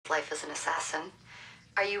life as an assassin.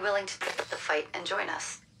 Are you willing to pick up the fight and join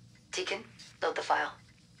us? Deacon, load the file.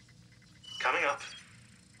 Coming up.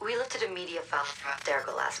 We lifted a media file from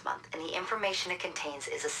Abstergo last month, and the information it contains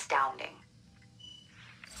is astounding.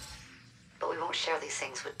 But we won't share these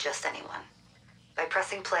things with just anyone. By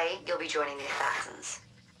pressing play, you'll be joining the assassins.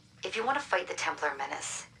 If you want to fight the Templar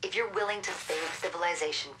menace, if you're willing to save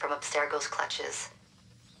civilization from Abstergo's clutches,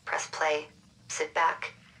 press play, sit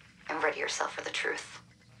back, and ready yourself for the truth.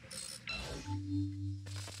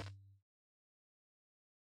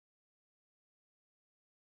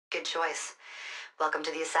 Good choice. Welcome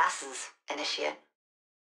to the Assassins, Initiate.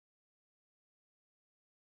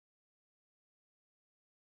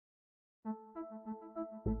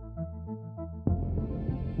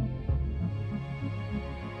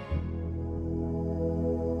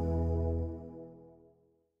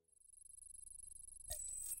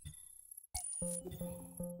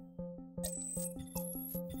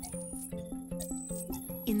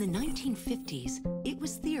 In the 1950s, it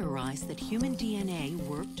was theorized that human DNA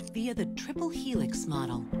worked via the triple helix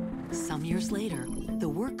model. Some years later, the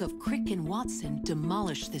work of Crick and Watson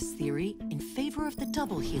demolished this theory in favor of the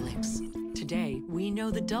double helix. Today, we know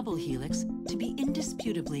the double helix to be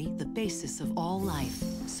indisputably the basis of all life.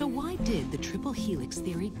 So why did the triple helix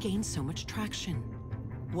theory gain so much traction?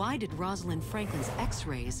 Why did Rosalind Franklin's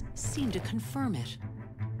X-rays seem to confirm it?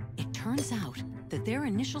 It turns out that their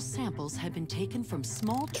initial samples had been taken from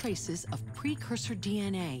small traces of precursor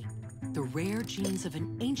DNA, the rare genes of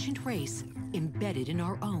an ancient race embedded in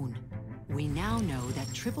our own. We now know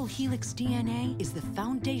that triple helix DNA is the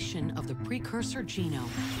foundation of the precursor genome.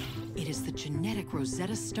 It is the genetic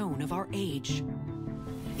Rosetta Stone of our age.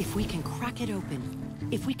 If we can crack it open,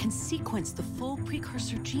 if we can sequence the full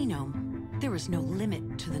precursor genome, there is no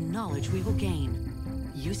limit to the knowledge we will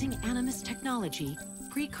gain. Using Animus technology,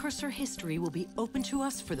 precursor history will be open to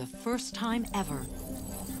us for the first time ever.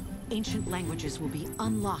 Ancient languages will be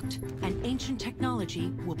unlocked, and ancient technology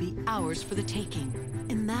will be ours for the taking.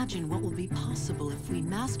 Imagine what will be possible if we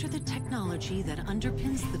master the technology that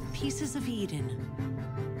underpins the pieces of Eden.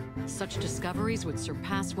 Such discoveries would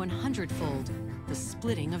surpass 100-fold the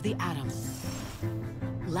splitting of the atom.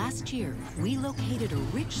 Last year, we located a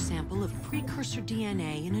rich sample of precursor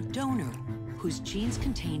DNA in a donor whose genes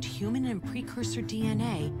contained human and precursor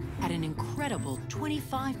DNA at an incredible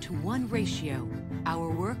 25-to-1 ratio. Our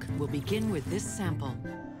work will begin with this sample.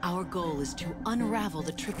 Our goal is to unravel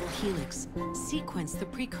the triple helix, sequence the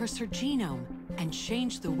precursor genome, and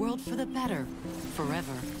change the world for the better,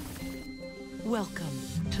 forever. Welcome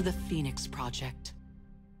to the Phoenix Project.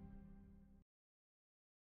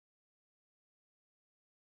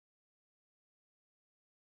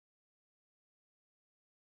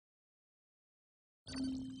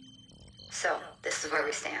 So, this is where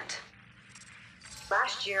we stand.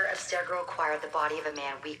 Last year, Abstergo acquired the body of a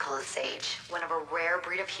man we call a sage, one of a rare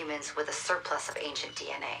breed of humans with a surplus of ancient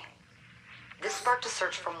DNA. This sparked a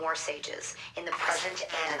search for more sages, in the present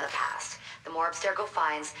and in the past. The more Abstergo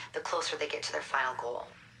finds, the closer they get to their final goal.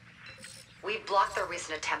 We've blocked their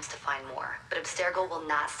recent attempts to find more, but Abstergo will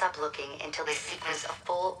not stop looking until they sequence a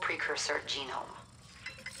full precursor genome.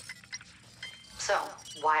 So,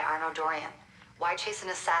 why Arnaud Dorian? Why chase an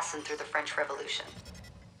assassin through the French Revolution?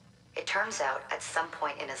 It turns out, at some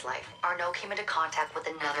point in his life, Arnaud came into contact with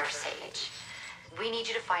another sage. We need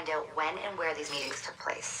you to find out when and where these meetings took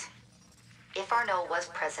place. If Arnaud was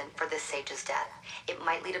present for this sage's death, it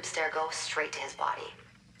might lead Abstergo straight to his body.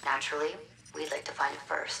 Naturally, we'd like to find it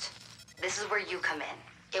first. This is where you come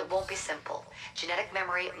in. It won't be simple. Genetic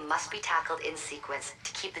memory must be tackled in sequence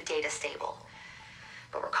to keep the data stable.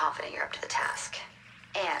 But we're confident you're up to the task.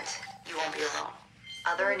 And you won't be alone.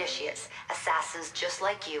 Other initiates, assassins just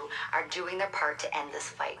like you, are doing their part to end this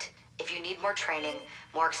fight. If you need more training,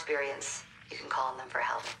 more experience, you can call on them for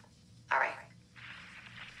help. All right.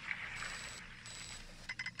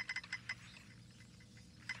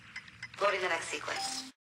 Loading the next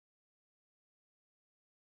sequence.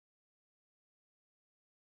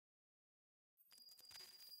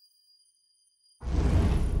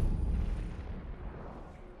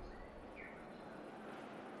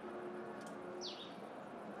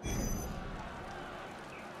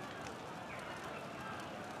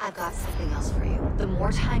 I've got something else for you. The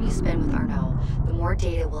more time you spend with Arnaud, the more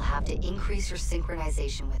data we'll have to increase your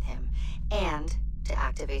synchronization with him, and to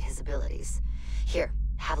activate his abilities. Here,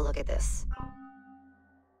 have a look at this.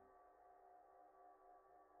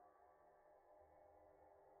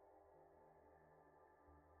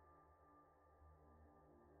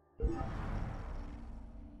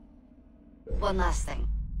 One last thing.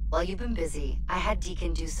 While you've been busy, I had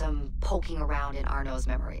Deacon do some poking around in Arnaud's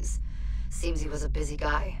memories. Seems he was a busy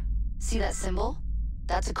guy. See that symbol?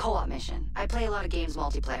 That's a co-op mission. I play a lot of games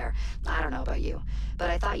multiplayer. I don't know about you, but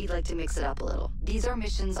I thought you'd like to mix it up a little. These are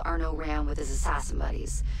missions Arno ran with his assassin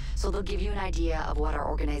buddies, so they'll give you an idea of what our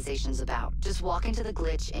organization's about. Just walk into the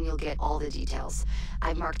glitch and you'll get all the details.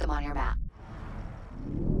 I've marked them on your map.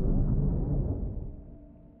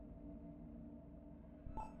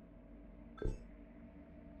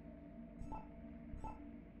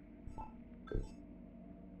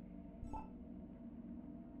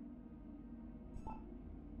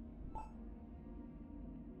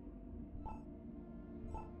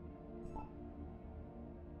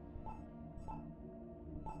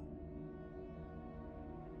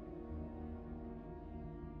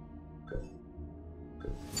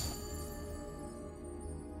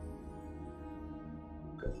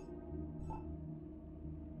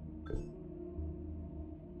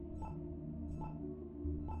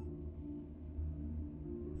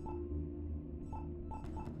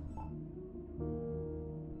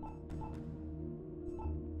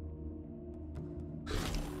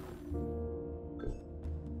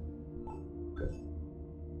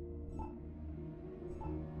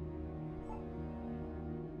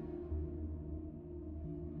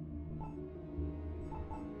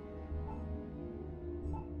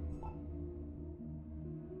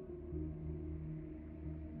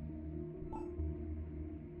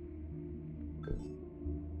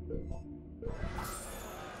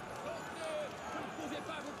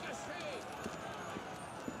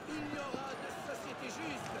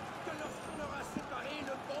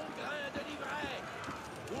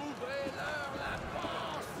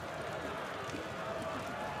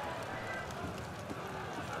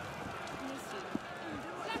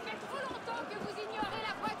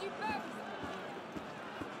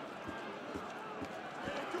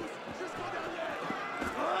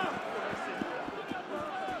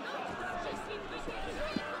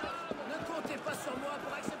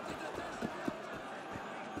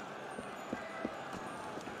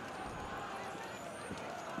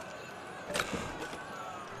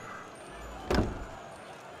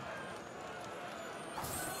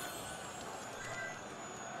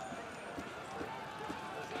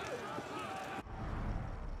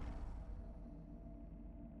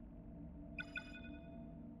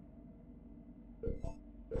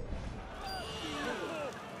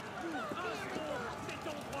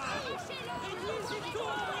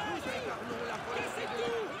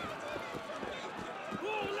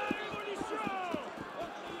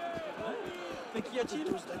 Mais qu'y a-t-il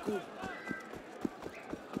tous d'un coup?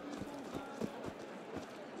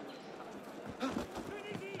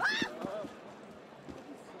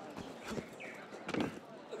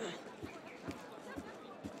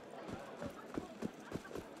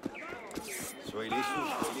 Soyez les fous,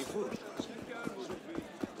 soyez les fous.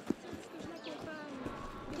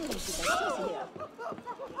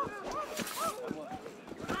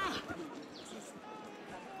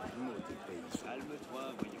 Calme-toi,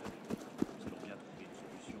 voyons. Nous allons bien trouver une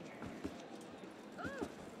solution.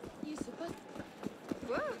 Il se passe...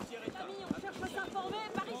 Quoi? L'ami, on cherche à s'informer,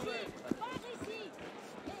 par ici. Par ici.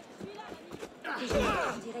 Hé, je suis là, l'ami.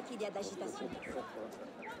 On dirait qu'il y a d'agitation.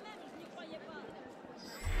 Moi-même, je n'y croyais pas.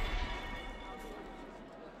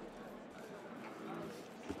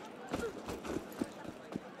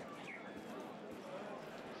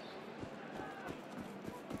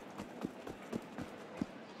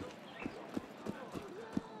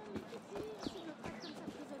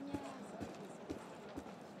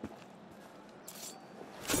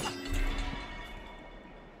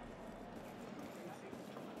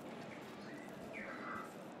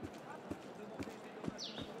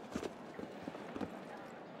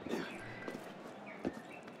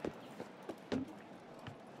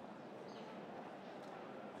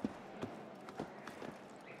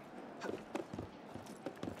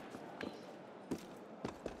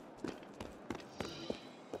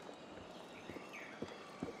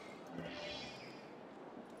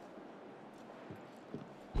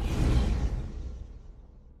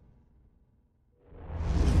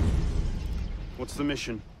 What's the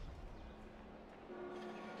mission?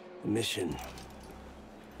 Mission.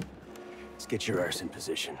 Let's get your arse in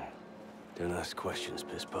position. Don't ask questions,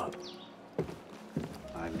 piss pop.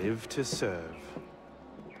 I live to serve.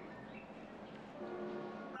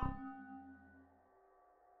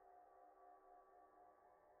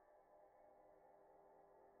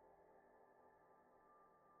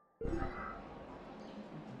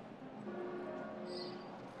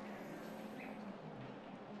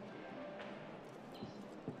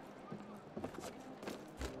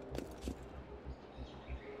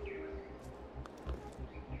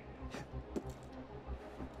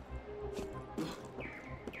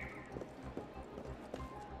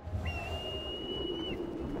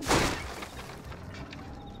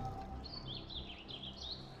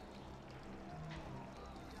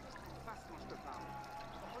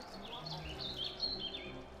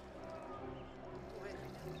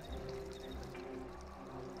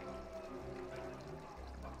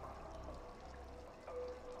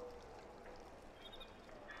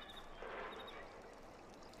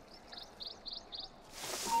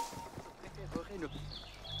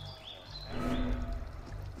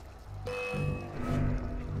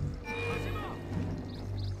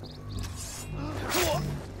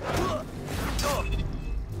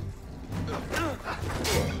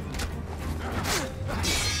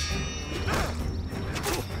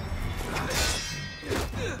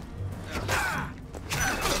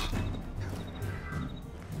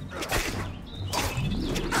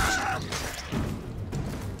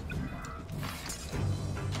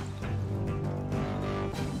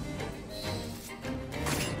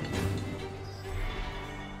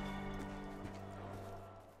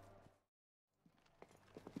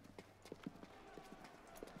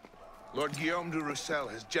 Lord Guillaume de Roussel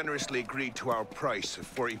has generously agreed to our price of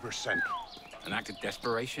 40%. An act of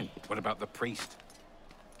desperation? What about the priest?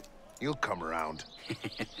 He'll come around.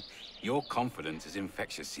 Your confidence is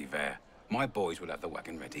infectious, Sivert. My boys will have the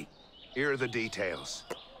wagon ready. Here are the details.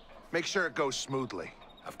 Make sure it goes smoothly.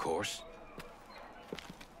 Of course.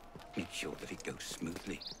 Make sure that it goes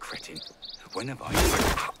smoothly, cretin. When have I...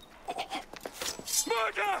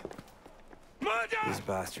 Murder! Murder! These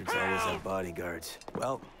bastards always have bodyguards.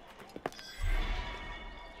 Well...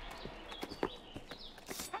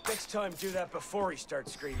 next time, do that before he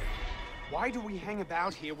starts screaming. Why do we hang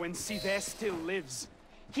about here when Sivert still lives?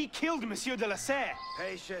 He killed Monsieur de la Serre.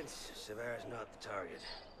 Patience. Sever's not the target.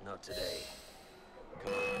 Not today.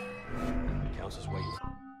 Come on. Council's waiting.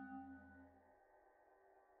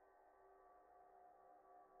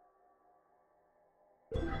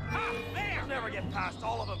 Ah, there! You'll never get past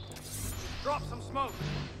all of them. Drop some smoke.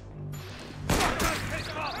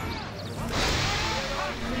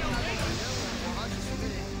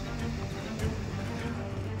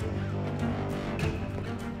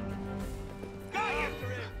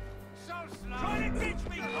 Trying to teach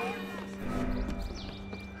me,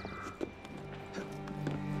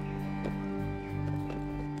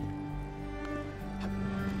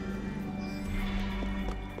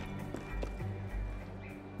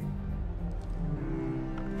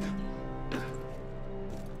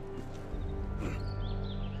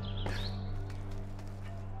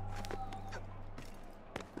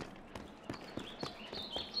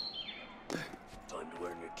 Time to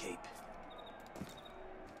wear your cape.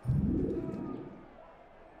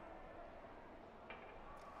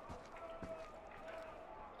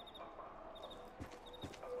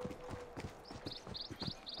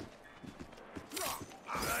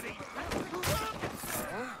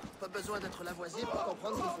 Pas besoin d'être Lavoisier pour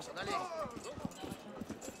comprendre qu'il faut s'en aller.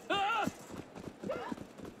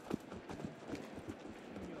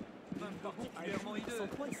 particulièrement hideux.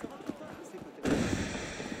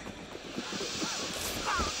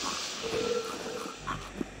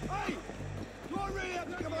 Hey! Do I really have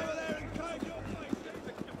to come over there and cave your place?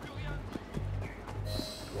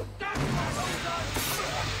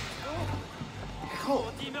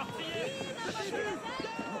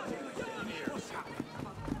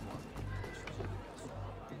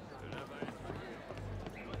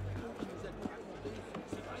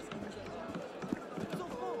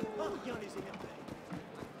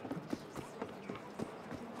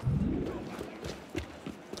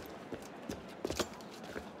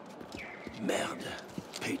 Merde.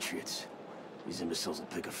 Patriots. These imbeciles will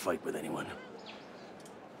pick a fight with anyone.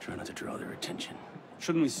 Try not to draw their attention.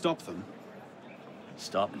 Shouldn't we stop them?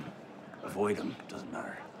 Stop them. Avoid them. Doesn't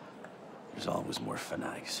matter. There's always more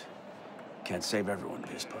fanatics. Can't save everyone,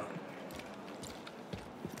 Pispo.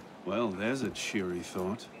 Well, there's a cheery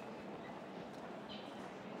thought.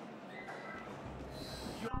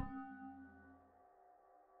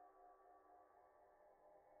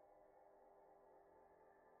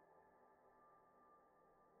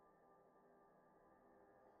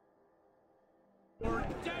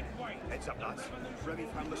 Heads up, lads. Remy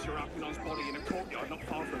found the Seraphion's body in a courtyard not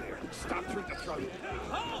far from here. Stabbed through the throat.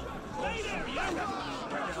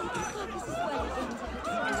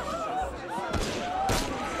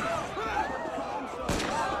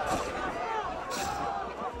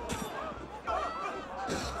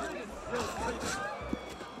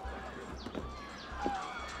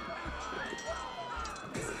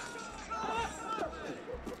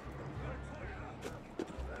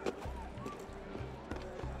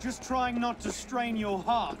 Just trying not to strain your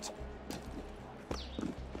heart.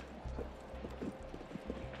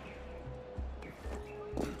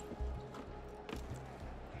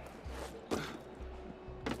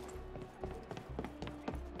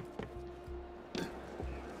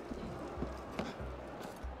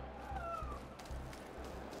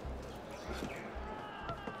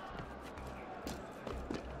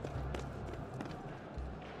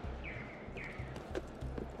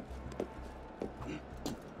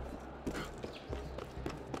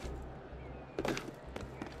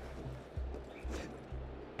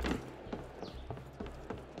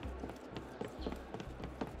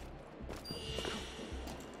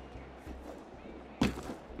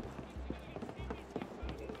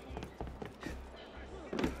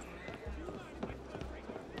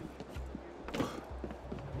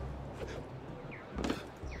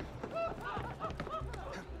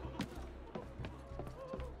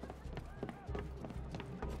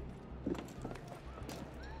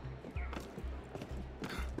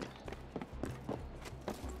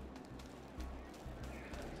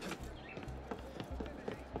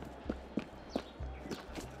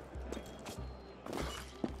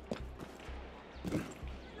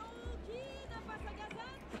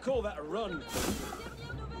 call that a run?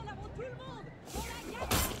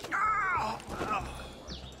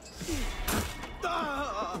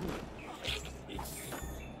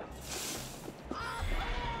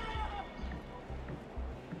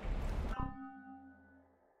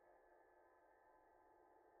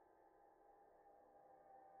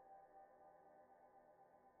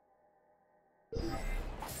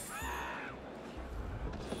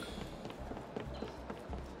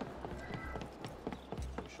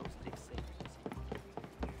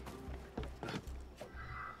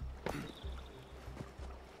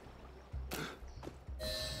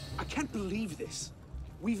 I can't believe this.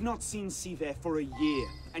 We've not seen Seaver for a year,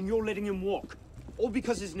 and you're letting him walk. All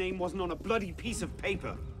because his name wasn't on a bloody piece of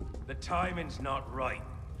paper. The timing's not right.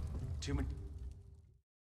 Too many...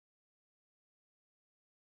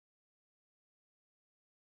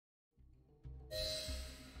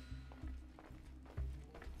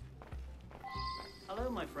 Hello,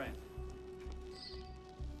 my friend.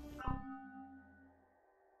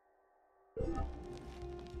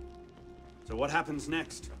 So what happens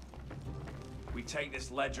next? We take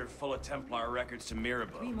this ledger full of Templar records to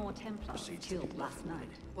Mirabeau. 3 more Templars killed last night.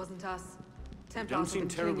 Wasn't us. Don't Templars seem have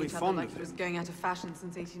been terribly killing each other fond like of it was him. going out of fashion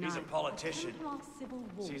since '89. He's a politician. Templar civil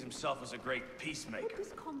war. Sees himself as a great peacemaker. Could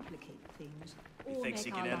this complicate things? He or thinks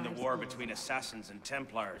he make can our end the lives war easier? between assassins and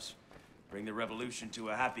Templars. Bring the revolution to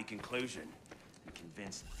a happy conclusion. And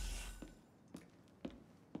convince...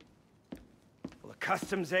 Well, the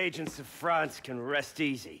customs agents of France can rest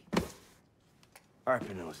easy.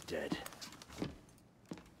 Arpinot's dead.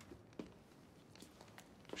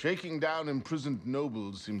 Shaking down imprisoned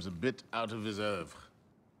nobles seems a bit out of his oeuvre.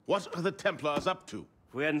 What are the Templars up to?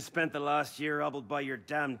 If we hadn't spent the last year hobbled by your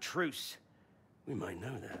damn truce, we might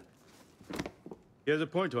know that. He has a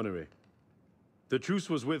point, Honoré. The truce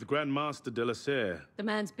was with Grand Master de la Serre. The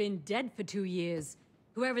man's been dead for 2 years.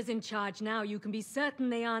 Whoever's in charge now, you can be certain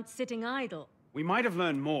they aren't sitting idle. We might have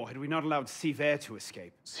learned more had we not allowed Seaver to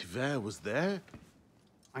escape. Seaver was there?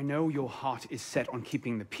 I know your heart is set on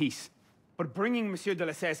keeping the peace, but bringing Monsieur de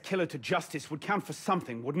la Serre's killer to justice would count for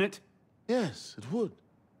something, wouldn't it? Yes, it would.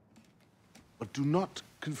 But do not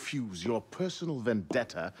confuse your personal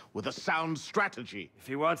vendetta with a sound strategy. If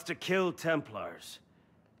he wants to kill Templars,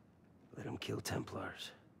 let him kill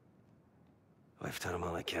Templars. I've done him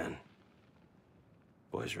all I can.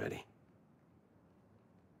 Boys ready?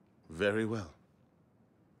 Very well.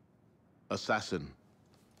 Assassin.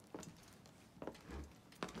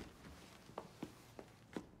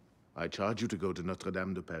 I charge you to go to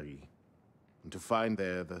Notre-Dame de Paris, and to find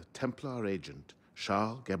there the Templar agent,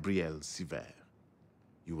 Charles Gabriel Seaver.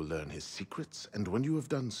 You will learn his secrets, and when you have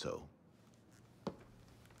done so,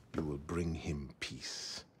 you will bring him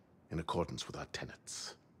peace, in accordance with our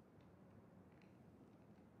tenets.